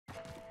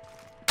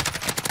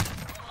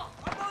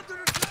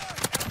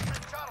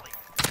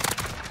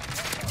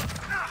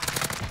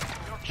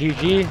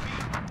GG.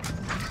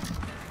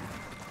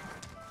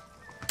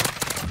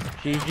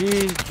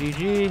 GG.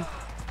 GG.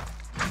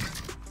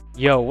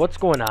 Yo, what's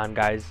going on,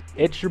 guys?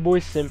 It's your boy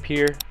Simp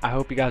here. I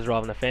hope you guys are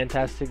all having a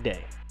fantastic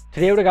day.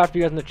 Today what I got for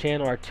you guys on the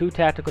channel are two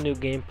tactical new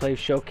gameplays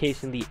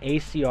showcasing the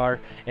ACR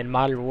in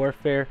Modern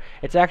Warfare.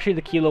 It's actually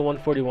the Kilo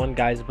 141,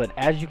 guys, but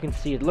as you can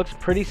see, it looks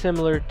pretty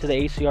similar to the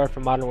ACR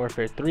from Modern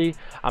Warfare 3.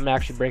 I'm gonna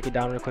actually break it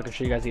down real quick and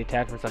show you guys the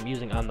attachments I'm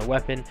using on the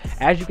weapon.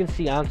 As you can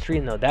see on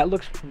screen though, that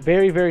looks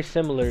very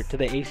similar to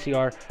the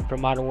ACR from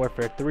Modern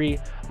Warfare 3,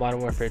 Modern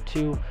Warfare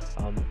 2.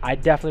 I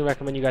definitely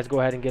recommend you guys go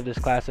ahead and give this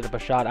class setup a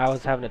shot. I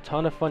was having a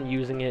ton of fun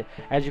using it.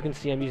 As you can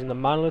see, I'm using the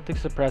monolithic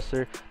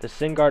suppressor, the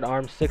SingGuard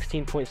arm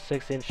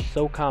 16.6-inch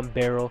SOCOM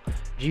barrel,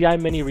 GI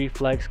mini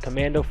reflex,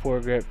 commando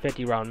foregrip,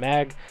 50 round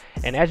mag,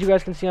 and as you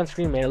guys can see on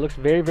screen, man, it looks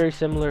very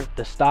similar.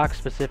 The stock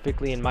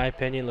specifically, in my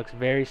opinion, looks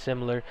very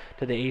similar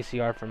to the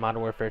ACR from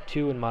Modern Warfare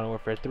 2 and Modern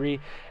Warfare 3,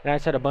 and I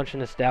just had a bunch of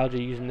nostalgia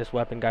using this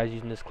weapon, guys,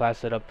 using this class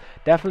setup.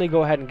 Definitely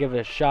go ahead and give it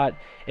a shot.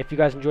 If you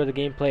guys enjoy the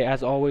gameplay,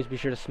 as always, be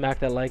sure to smack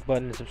that like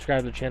button and subscribe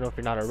to the channel if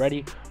you're not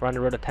already. We're on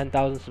the road to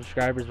 10,000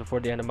 subscribers before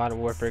the end of Modern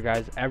Warfare,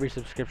 guys. Every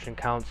subscription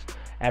counts,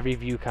 every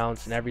view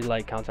counts, and every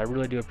like counts. I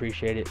really do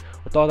appreciate it.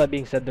 With all that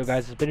being said though,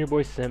 guys, it's been your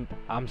boy Simp.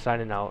 I'm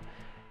signing out.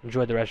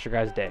 Enjoy the rest of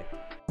your guys' day.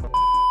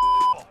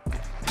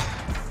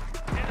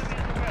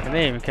 And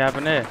they ain't even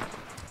capping there.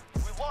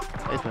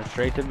 They went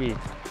straight to B.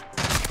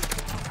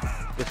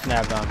 Get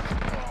snapped on.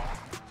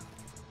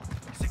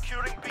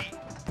 Securing B.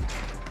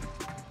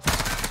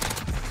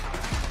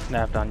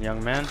 Snapped on,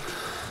 young man.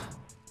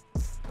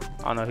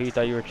 I don't know who you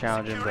thought you were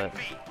challenging, but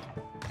you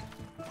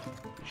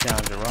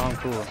challenged the wrong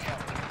pool.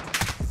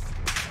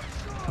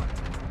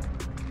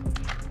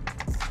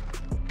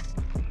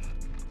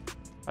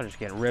 I'm just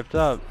getting ripped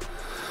up.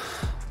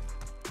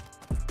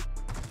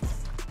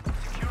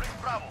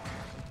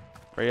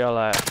 Where y'all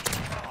at?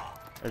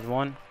 There's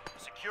one.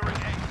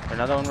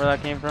 Another one where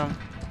that came from?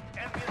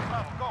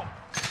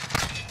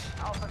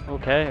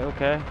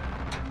 Okay.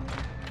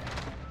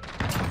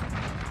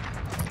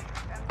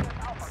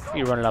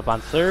 You running up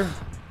on sir?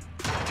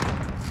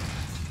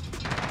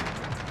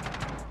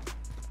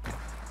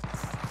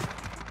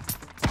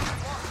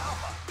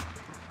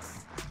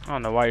 I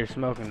don't know why you're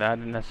smoking that. I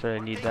didn't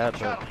necessarily need that,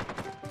 but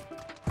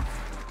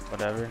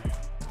whatever.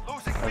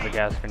 That was a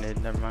gas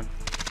grenade, never mind.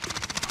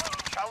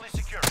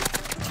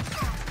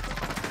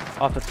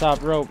 Off the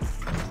top rope.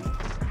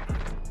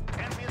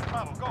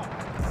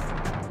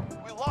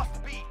 We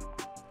lost B.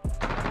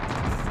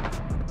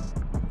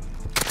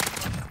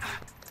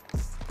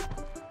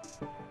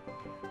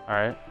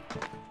 Alright.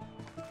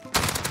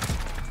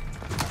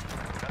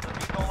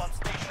 On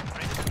station,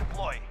 ready to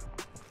deploy.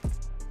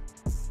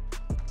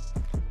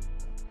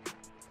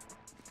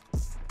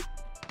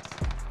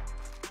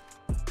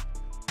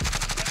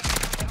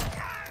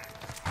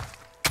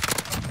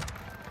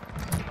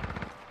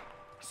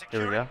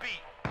 Here we go.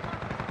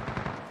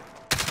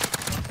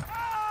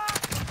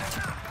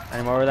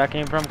 Any more where that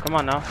came from? Come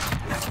on now.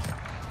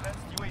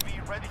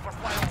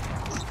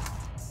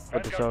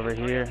 Put this over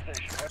here.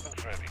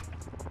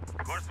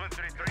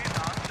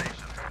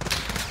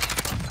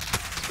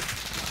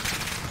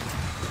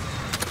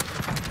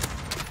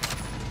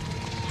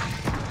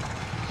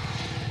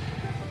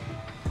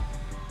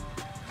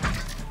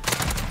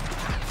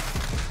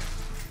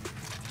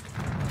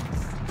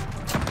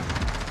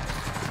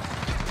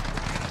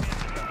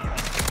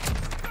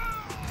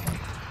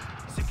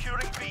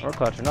 We're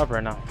clutching up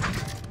right now.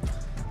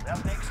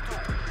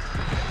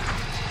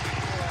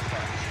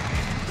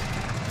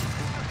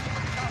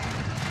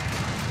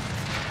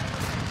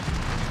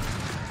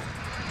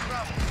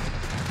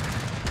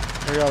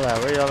 Where y'all at?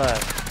 Where y'all at?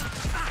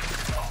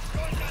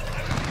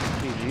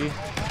 GG.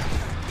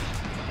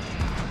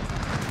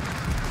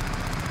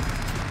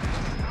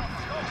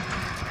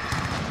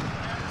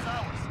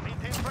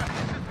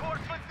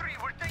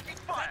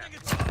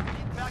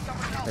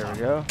 There we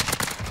go.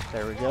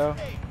 There we go.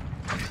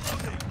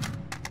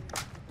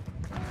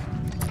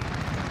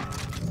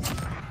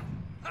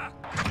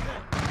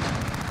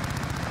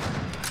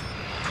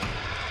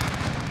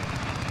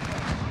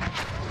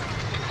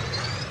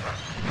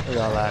 Where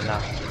y'all at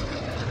now?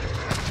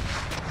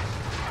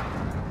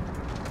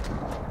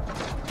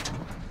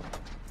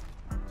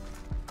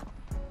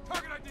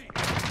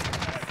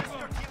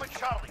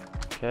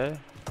 Okay.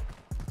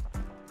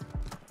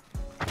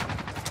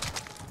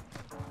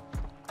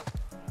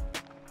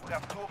 We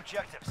have two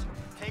objectives.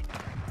 Take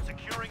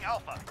securing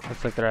Alpha.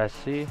 Looks like they're at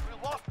C. We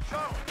lost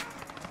Charlie.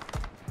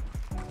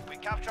 We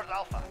captured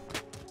Alpha.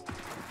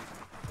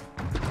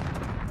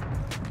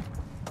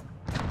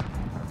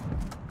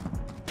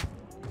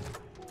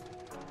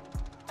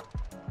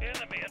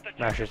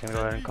 I'm actually just gonna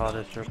go ahead and call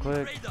this real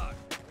quick.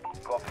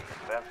 Copy.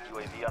 Advanced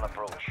UAV on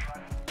approach.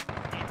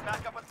 Need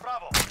backup at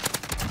Bravo.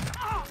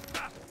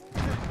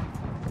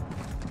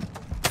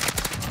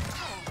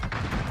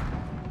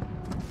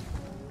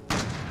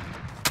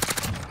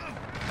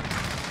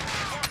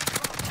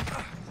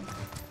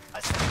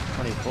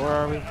 Where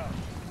are we?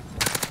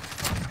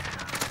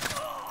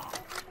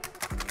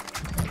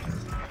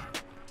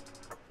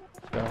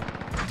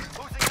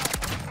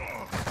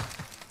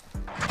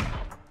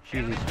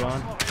 Easy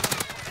spawn.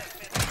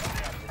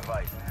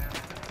 Advice.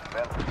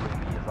 Advanced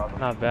UAV is on the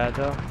Not bad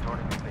though.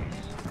 returning to base.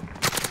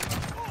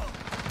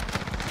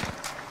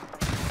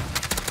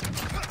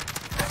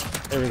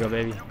 There we go,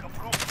 baby.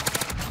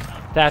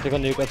 Tactical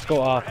nuke, let's go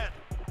off.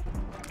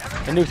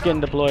 The nuke's getting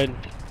deployed.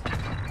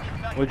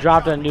 We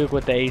dropped a nuke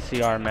with the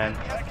ACR, man.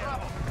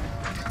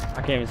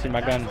 I can't even see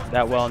my gun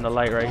that well in the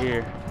light right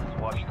here.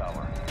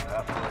 Watchtower.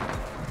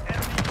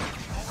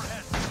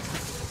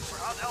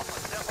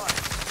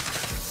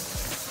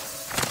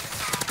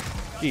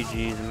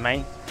 GG's,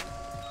 mate.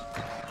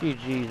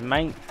 GG's,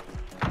 mate.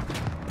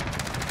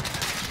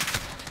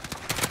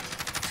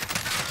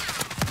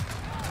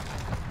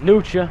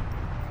 Nuked ya.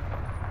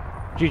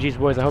 GG's,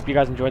 boys. I hope you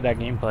guys enjoyed that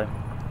gameplay.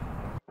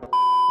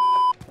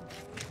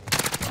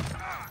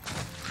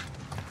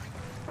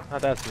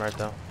 Not that smart,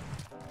 though.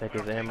 Take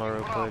his ammo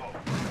real quick.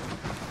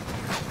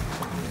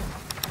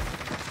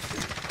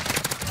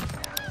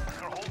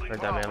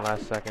 Heard that man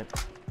last second.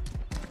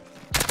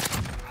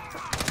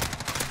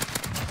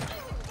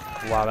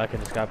 Wow, that kid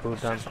just got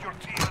booted on.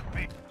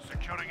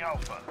 Securing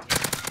Alpha.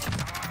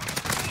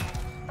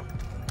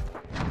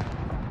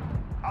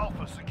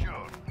 Alpha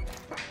secured.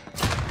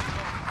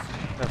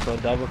 That's a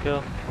double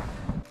kill.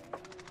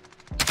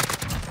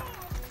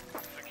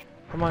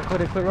 Come on,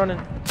 quit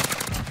running.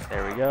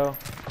 There we go.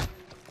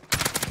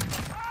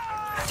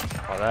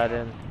 Call that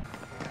in.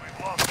 We've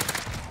lost.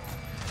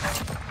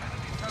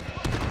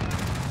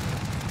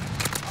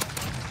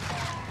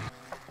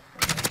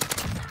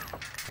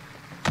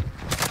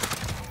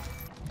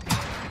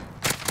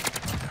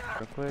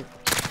 Real quick.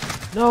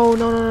 No.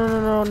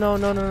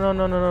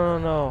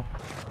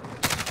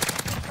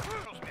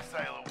 Cruise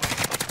missile away.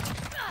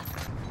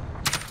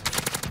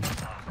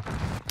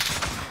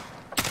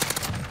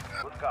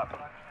 Good copy.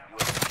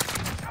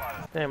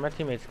 Damn, my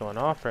teammate's going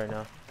off right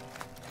now.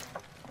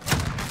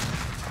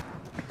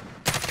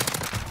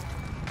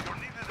 You're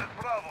needed at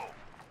Bravo.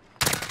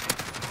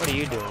 What are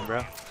you doing,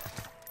 bro?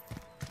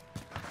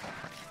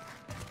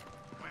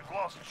 We've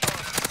lost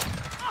Charlie.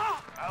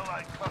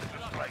 Allied cluster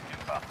strike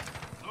inbound.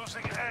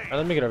 Losing A. Alright,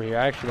 let me get over here.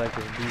 I actually like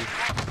this B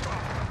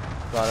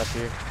spot up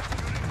here.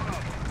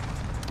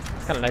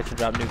 It's kind of nice to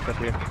drop nukes up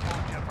here.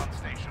 Jet on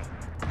station.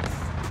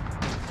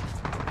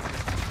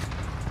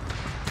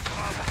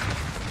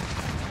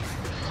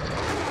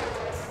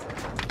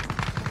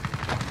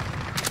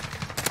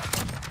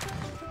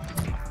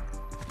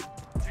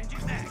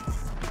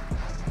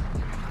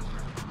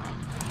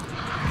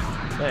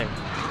 Dang.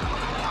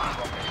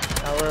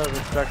 Now where I was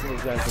expecting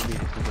these guys to be, to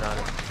keep it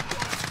honest.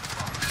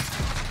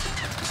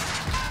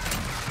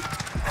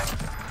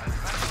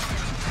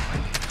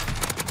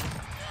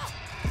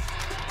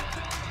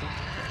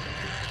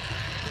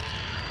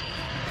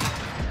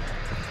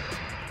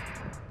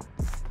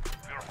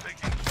 We're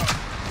taking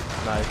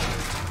shots. Nice.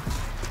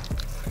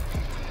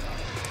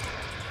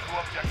 Two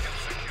objectives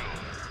secure.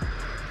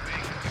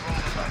 Being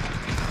controlled by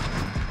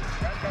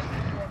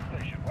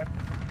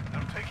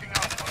they're taking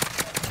Alpha.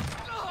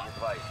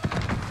 Advice.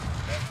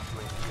 Advanced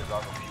UAV is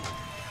out of fuel.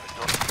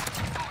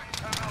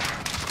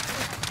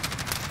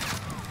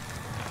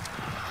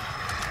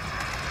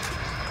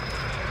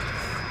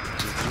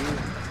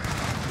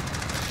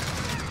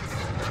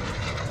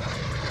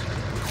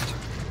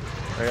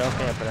 Where y'all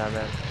camping at,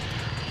 man?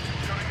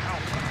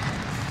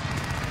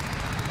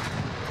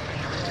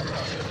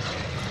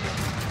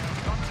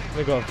 Let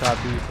me go up top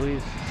B,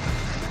 please.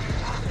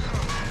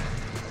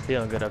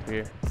 Feeling good up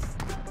here.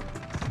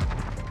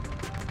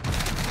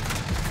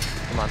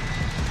 Come on.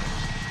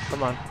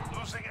 Come on.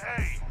 Losing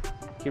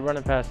A. Keep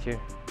running past here.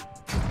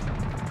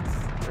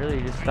 Really?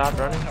 You just stopped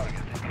running?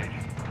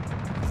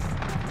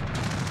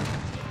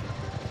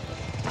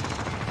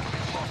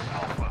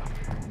 Alpha.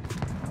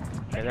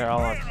 And they're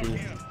all on C.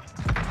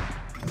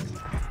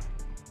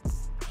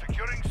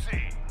 Securing C.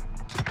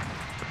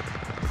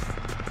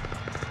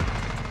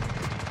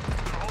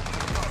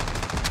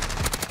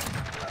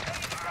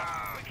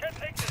 We can't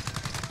take this.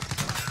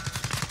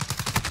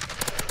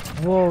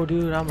 Whoa,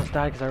 dude, I almost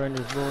died because I ran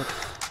into his bullets.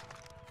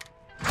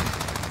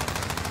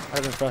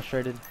 I've been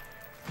frustrated.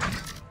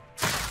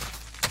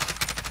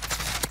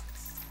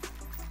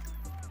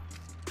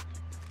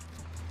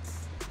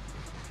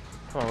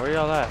 Come on, where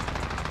y'all at?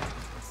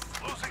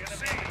 Losing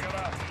C. Taking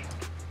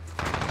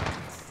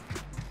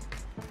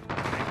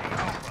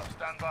Alpha.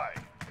 Stand by.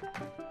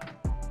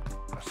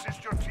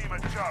 Assist your team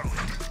at Charlie.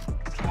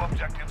 Two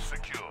objectives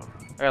secure.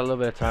 I got a little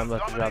bit of time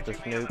left to drop this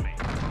Dominating the nuke. enemy.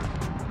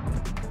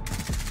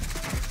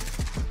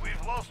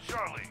 We've lost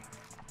Charlie.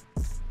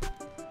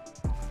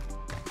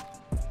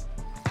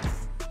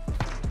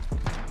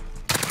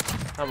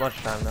 Not much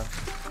time though.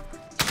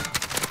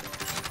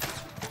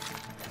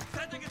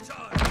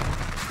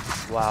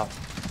 Wow.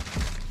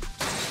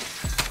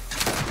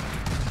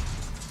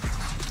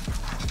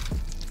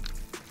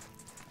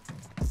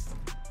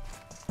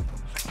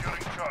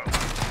 Securing Charlie.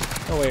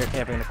 No way you're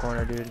camping in the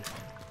corner, dude.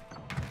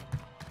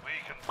 We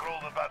control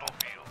the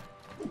battlefield.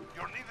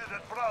 You're needed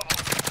at Bravo.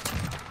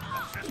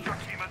 Assist your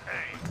team at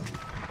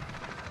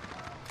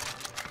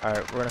A.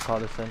 Alright, we're gonna call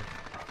this in.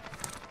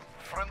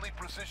 Friendly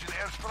precision. Precision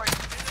airstrike.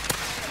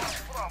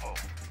 Bravo.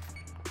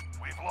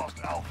 We've lost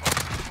Alpha.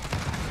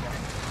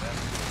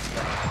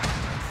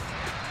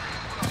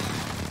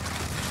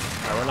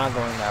 Alright, we're not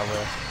going that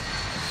way.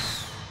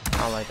 I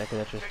don't like that because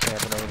that's just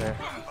camping over there.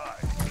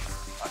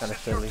 Kind of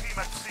silly. Team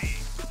at sea.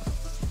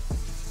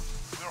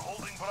 We're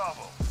holding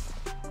Bravo.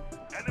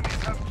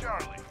 Enemies have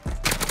Charlie.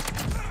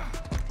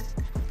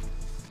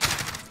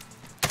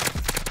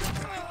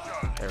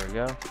 There we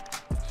go.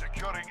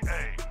 Securing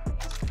A.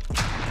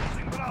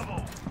 Holding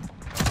Bravo.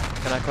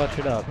 Can I clutch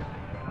it up?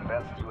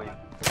 That's sweet.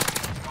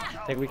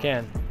 I think we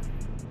can.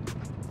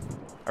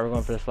 Are we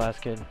going for this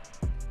last kid?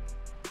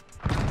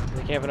 Is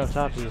he camping up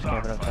top? He's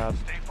camping up top.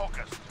 Stay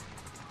focused.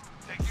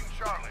 Taking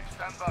Charlie.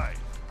 Stand by.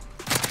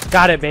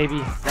 Got it,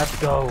 baby. Let's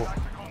go.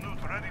 Tactical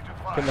nuke ready to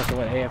fire. Couldn't have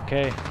went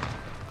AFK.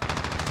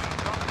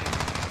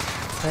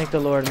 Thank the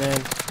Lord,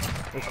 man.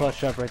 We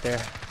clutched up right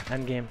there.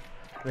 End game.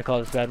 Let me call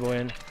this bad boy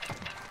in.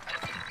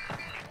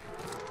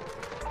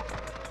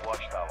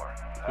 Watchtower.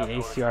 The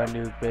ACR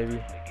nuke,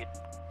 baby.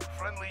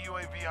 Friendly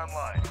UAV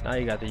online. Now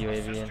you got the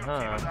UAV in, Team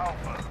at huh?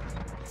 Alpha.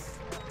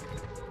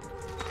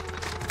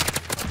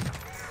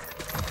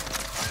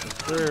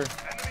 Sure.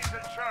 Enemies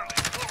at Charlie.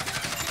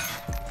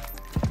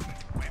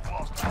 We've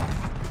lost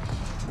Alpha.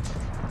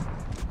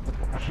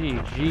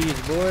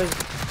 GG's, boys.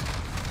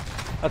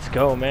 Let's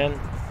go, man.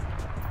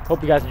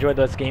 Hope you guys enjoyed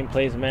those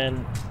gameplays,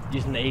 man.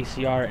 Using the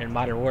ACR in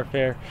Modern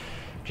Warfare.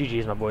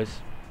 GG's, my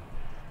boys.